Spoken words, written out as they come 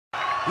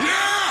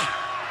Yeah!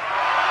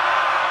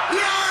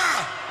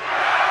 Yeah!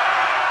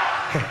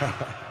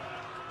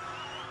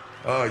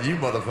 Oh, you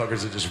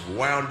motherfuckers are just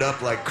wound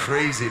up like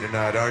crazy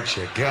tonight, aren't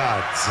you?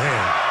 God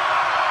damn.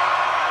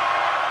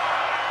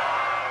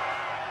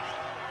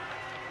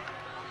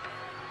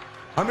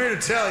 I'm here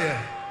to tell you,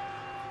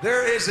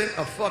 there isn't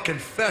a fucking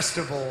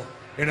festival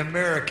in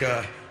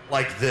America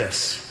like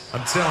this.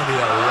 I'm telling you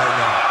that right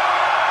now.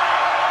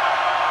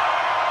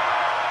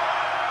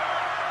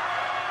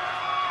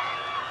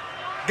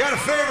 Got a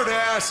favor to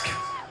ask.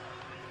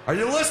 Are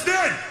you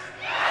listening?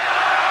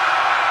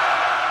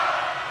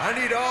 I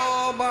need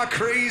all my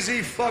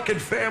crazy fucking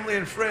family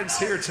and friends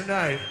here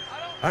tonight.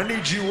 I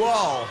need you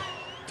all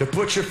to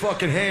put your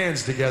fucking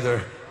hands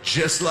together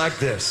just like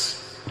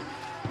this.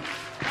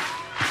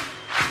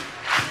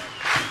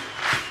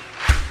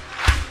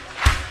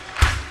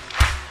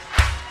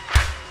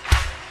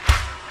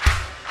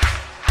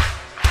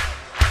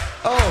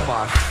 Oh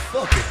my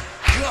fucking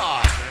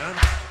God, man.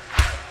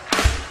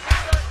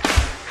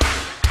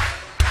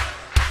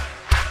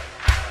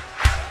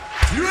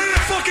 You ready to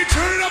fucking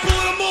turn it up a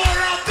little more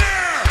out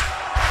there?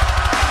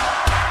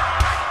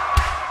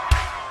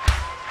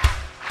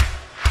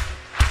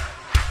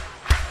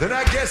 Then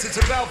I guess it's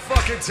about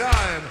fucking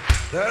time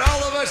that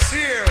all of us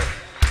here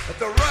at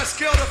the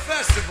Roskilde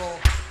Festival,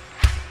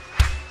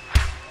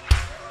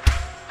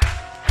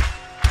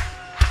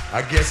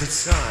 I guess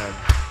it's time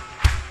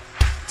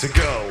to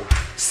go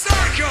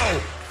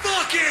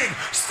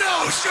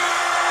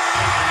Psychosocial!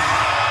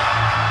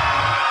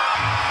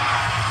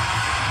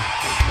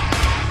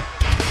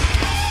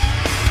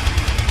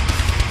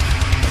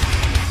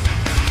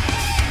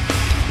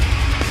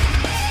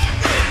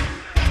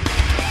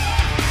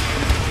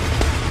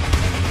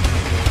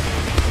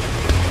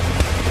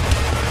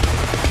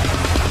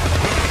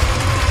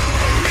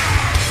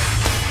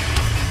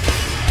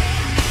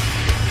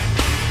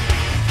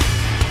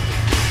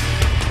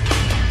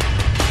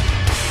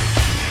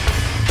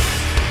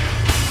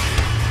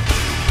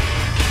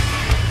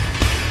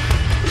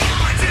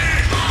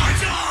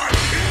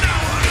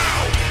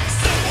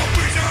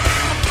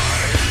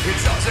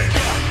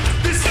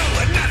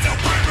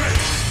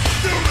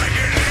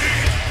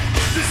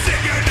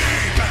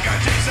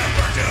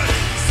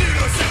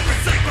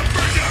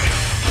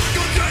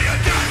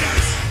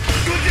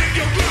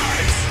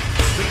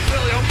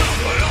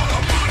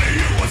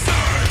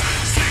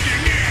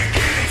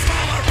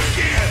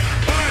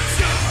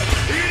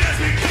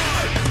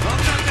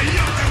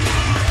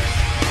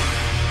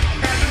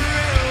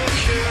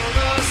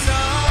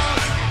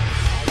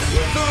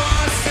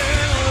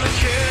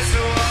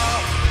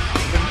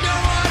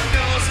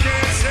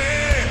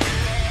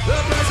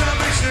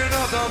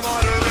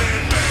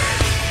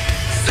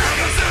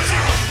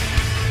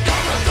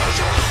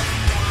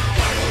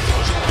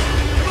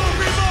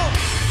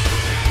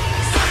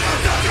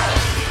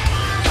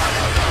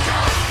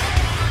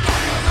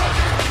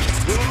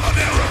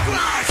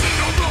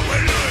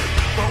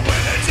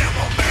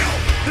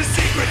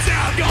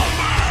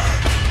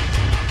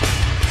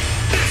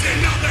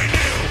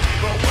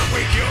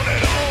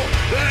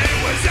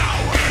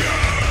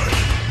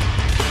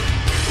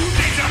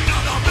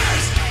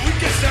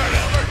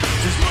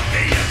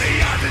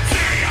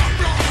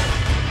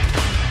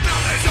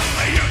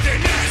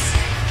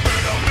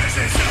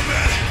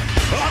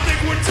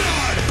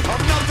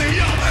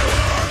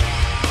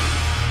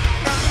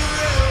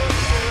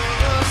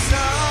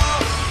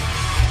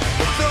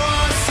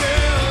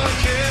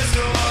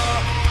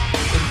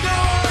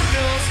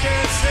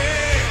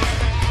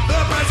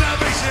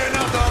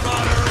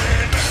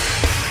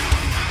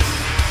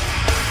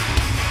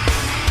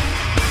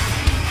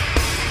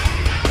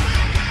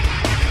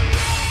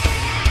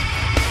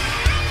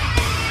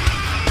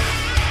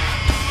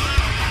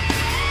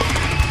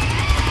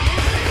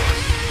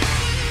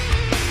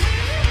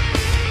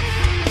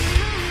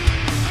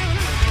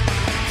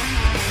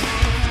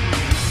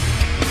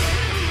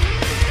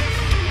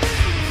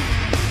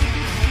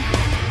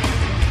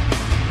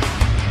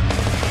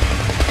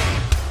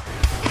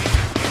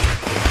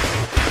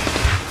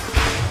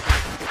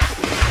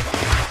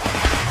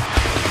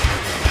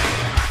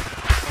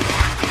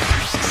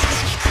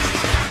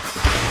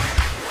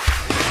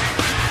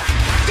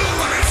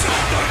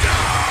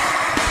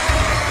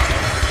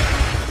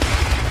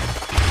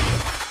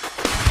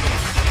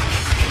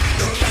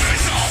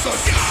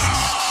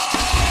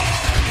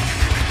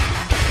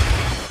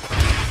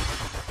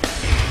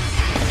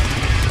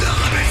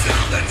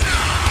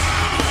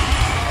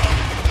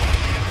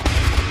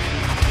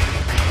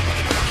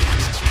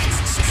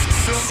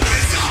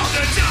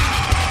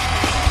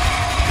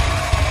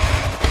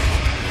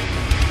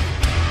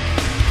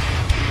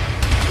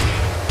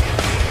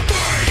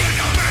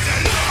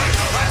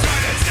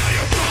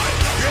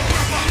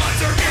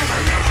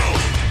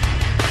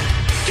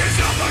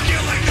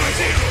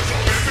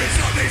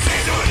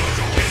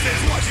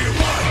 This is what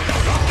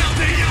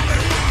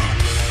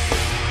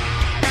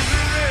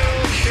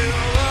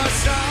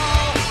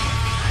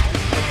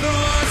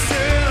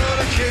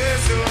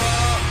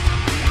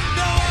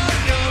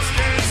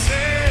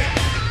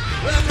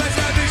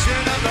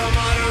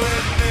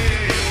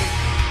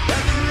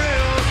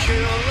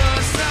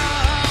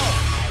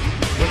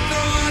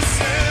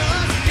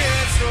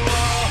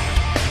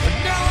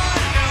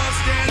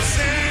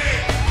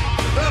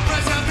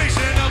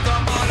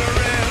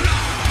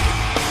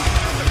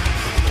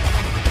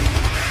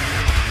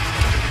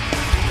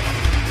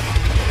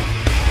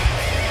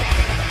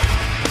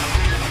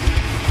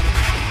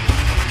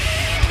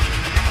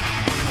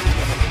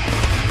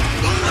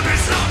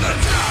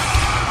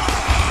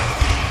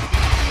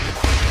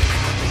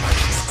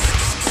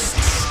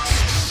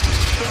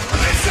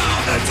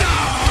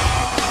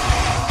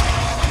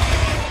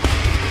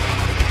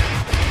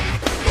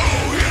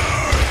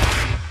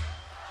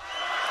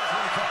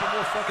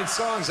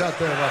songs out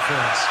there, my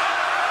friends.